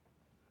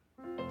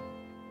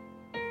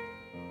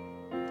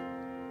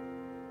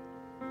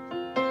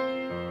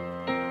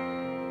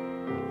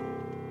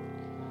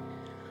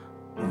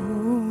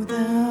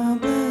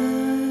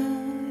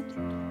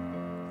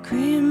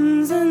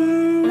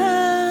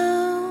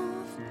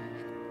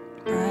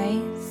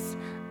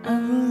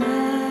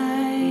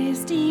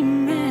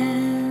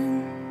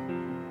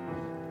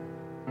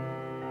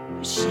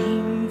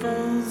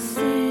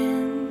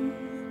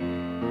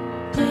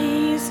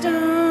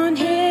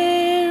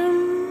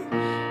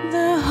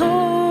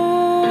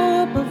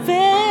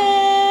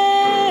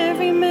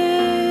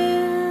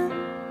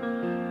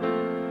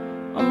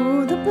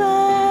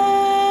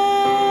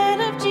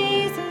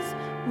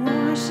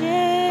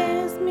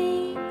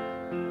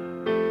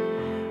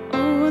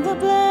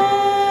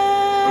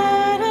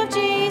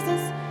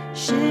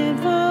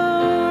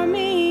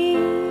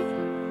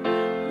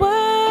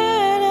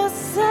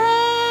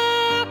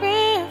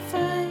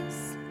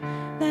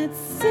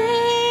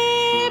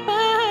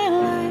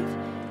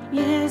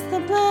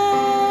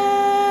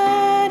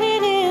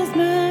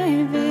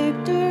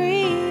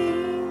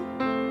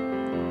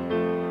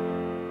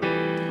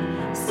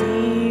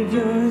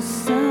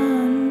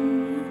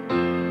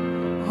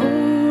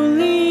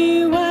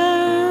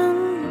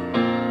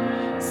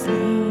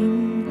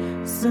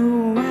came so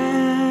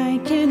I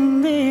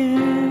can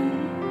live.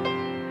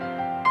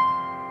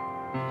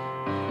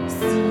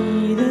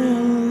 See the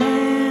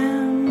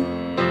Lamb,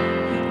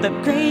 the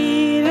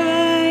great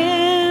I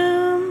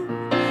am,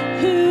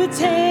 who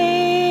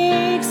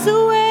takes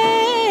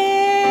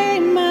away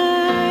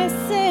my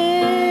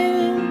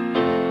sin.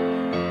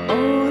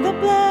 Oh, the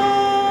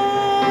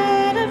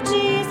blood of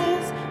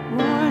Jesus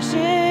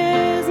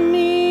washes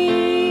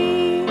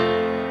me.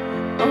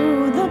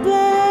 Oh, the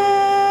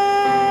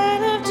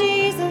blood of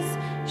Jesus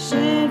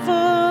shed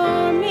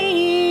for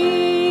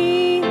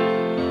me.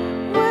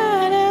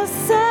 What a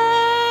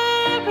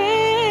sacrifice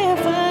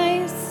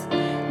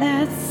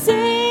that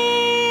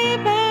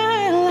saved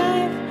my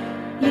life.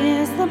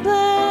 Yes, the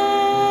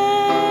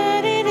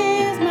blood, it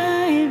is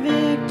my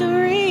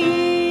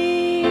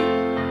victory.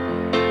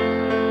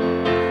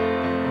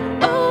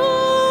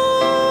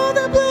 Oh,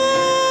 the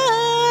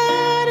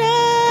blood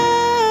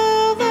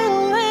of the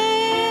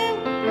Lamb.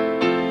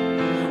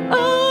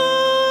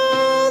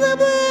 Oh, the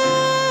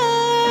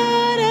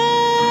blood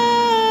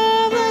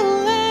of the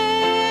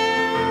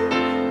Lamb.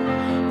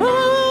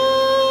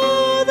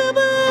 Oh, the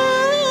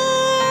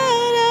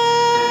blood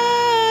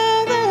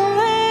of the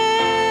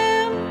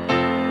Lamb.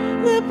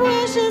 The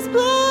precious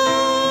blood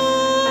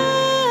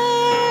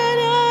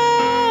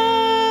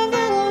of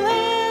the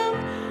Lamb.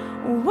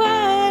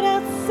 What a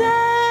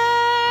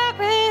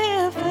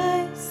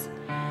sacrifice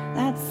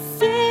that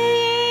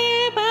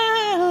saved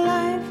my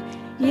life.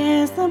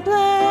 Yes, the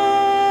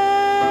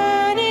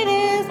blood, it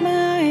is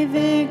my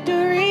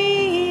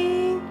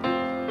victory.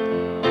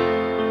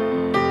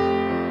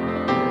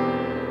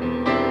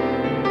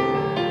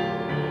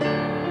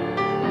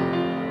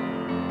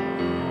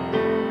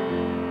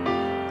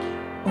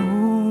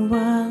 Oh,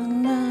 what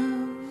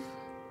love,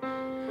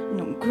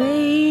 no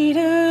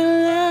greater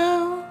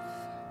love,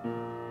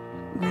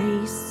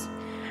 grace,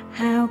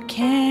 how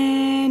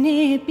can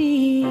it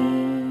be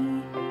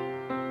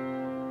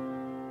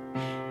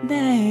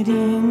that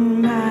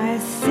in my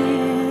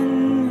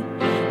sin,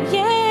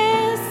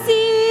 yes,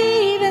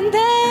 even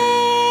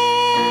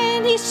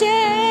then he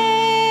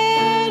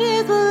shed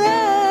his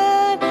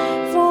blood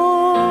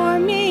for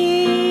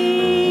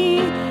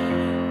me.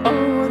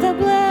 Oh, the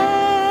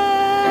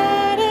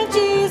blood of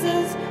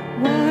Jesus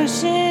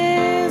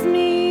washes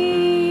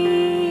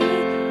me.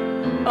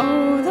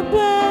 Oh,